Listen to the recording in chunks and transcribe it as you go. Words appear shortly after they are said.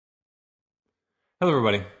Hello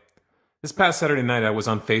everybody. This past Saturday night I was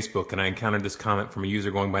on Facebook and I encountered this comment from a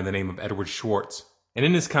user going by the name of Edward Schwartz. And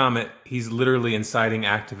in this comment, he's literally inciting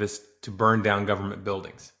activists to burn down government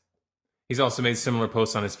buildings. He's also made similar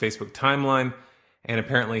posts on his Facebook timeline and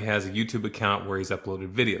apparently has a YouTube account where he's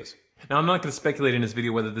uploaded videos. Now I'm not going to speculate in this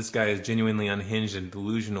video whether this guy is genuinely unhinged and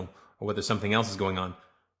delusional or whether something else is going on.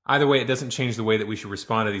 Either way, it doesn't change the way that we should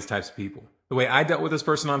respond to these types of people. The way I dealt with this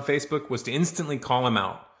person on Facebook was to instantly call him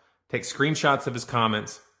out, take screenshots of his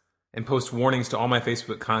comments, and post warnings to all my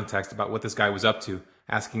Facebook contacts about what this guy was up to,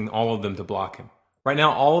 asking all of them to block him. Right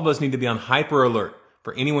now, all of us need to be on hyper alert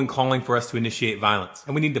for anyone calling for us to initiate violence.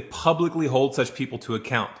 And we need to publicly hold such people to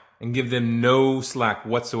account and give them no slack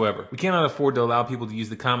whatsoever. We cannot afford to allow people to use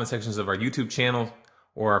the comment sections of our YouTube channel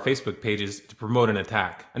or our Facebook pages to promote an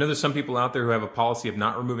attack. I know there's some people out there who have a policy of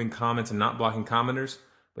not removing comments and not blocking commenters,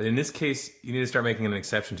 but in this case, you need to start making an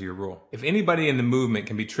exception to your rule. If anybody in the movement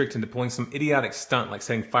can be tricked into pulling some idiotic stunt like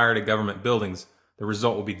setting fire to government buildings, the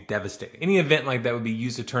result will be devastating. Any event like that would be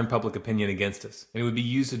used to turn public opinion against us, and it would be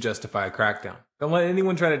used to justify a crackdown. Don't let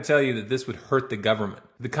anyone try to tell you that this would hurt the government.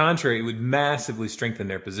 To the contrary, it would massively strengthen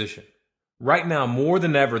their position. Right now, more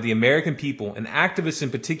than ever, the American people, and activists in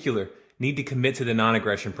particular, need to commit to the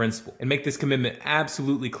non-aggression principle, and make this commitment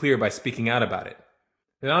absolutely clear by speaking out about it.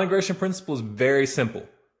 The non-aggression principle is very simple.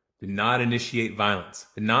 Do not initiate violence.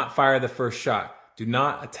 Do not fire the first shot. Do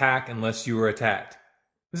not attack unless you are attacked.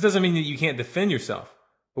 This doesn't mean that you can't defend yourself,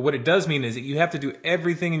 but what it does mean is that you have to do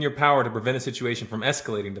everything in your power to prevent a situation from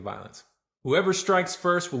escalating to violence. Whoever strikes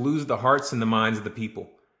first will lose the hearts and the minds of the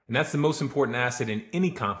people, and that's the most important asset in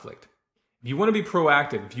any conflict. If you want to be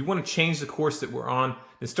proactive, if you want to change the course that we're on,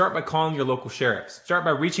 then start by calling your local sheriffs. Start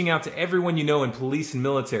by reaching out to everyone you know in police and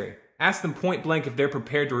military. Ask them point blank if they're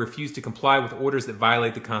prepared to refuse to comply with orders that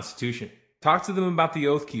violate the Constitution. Talk to them about the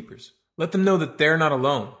Oath Keepers. Let them know that they're not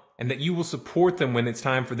alone, and that you will support them when it's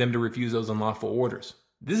time for them to refuse those unlawful orders.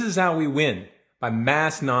 This is how we win, by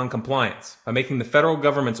mass non-compliance, by making the federal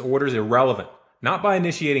government's orders irrelevant, not by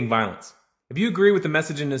initiating violence. If you agree with the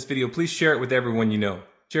message in this video, please share it with everyone you know.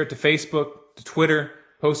 Share it to Facebook, to Twitter,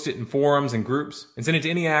 post it in forums and groups, and send it to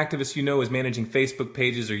any activist you know is managing Facebook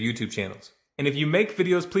pages or YouTube channels. And if you make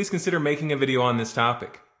videos, please consider making a video on this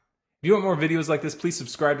topic. If you want more videos like this, please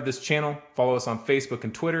subscribe to this channel, follow us on Facebook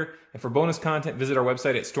and Twitter, and for bonus content, visit our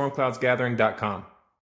website at stormcloudsgathering.com.